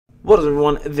What is up,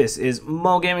 everyone? This is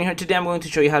Mo Gaming here. Today I'm going to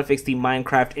show you how to fix the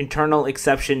Minecraft internal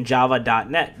exception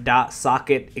java.net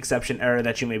socket exception error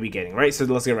that you may be getting, right? So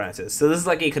let's get right into this. So this is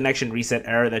like a connection reset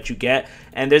error that you get,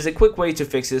 and there's a quick way to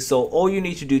fix this. So all you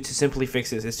need to do to simply fix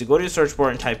this is to go to your search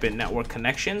bar and type in network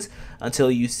connections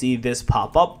until you see this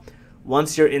pop up.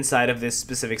 Once you're inside of this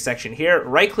specific section here,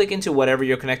 right click into whatever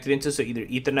you're connected into, so either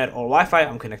Ethernet or Wi-Fi.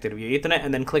 I'm connected via Ethernet,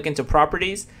 and then click into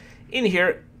properties. In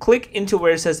here, click into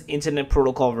where it says Internet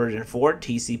Protocol version 4,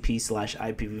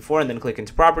 TCP/IPv4, and then click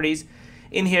into properties.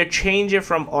 In here, change it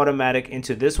from automatic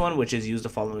into this one, which is use the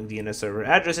following DNS server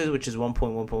addresses, which is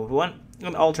 1.1.1,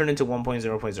 and alternate to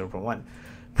 1.0.0.1.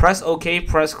 Press OK,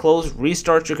 press close,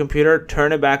 restart your computer,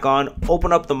 turn it back on,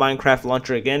 open up the Minecraft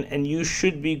launcher again, and you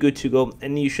should be good to go,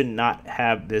 and you should not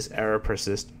have this error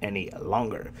persist any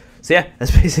longer. So yeah,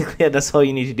 that's basically it. That's all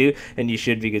you need to do, and you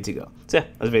should be good to go. So yeah,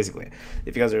 that's basically it.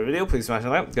 If you guys are a video, please smash the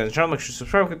like. If you guys are channel, make sure to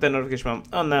subscribe, click that notification bell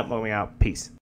on that. Moving out. Peace.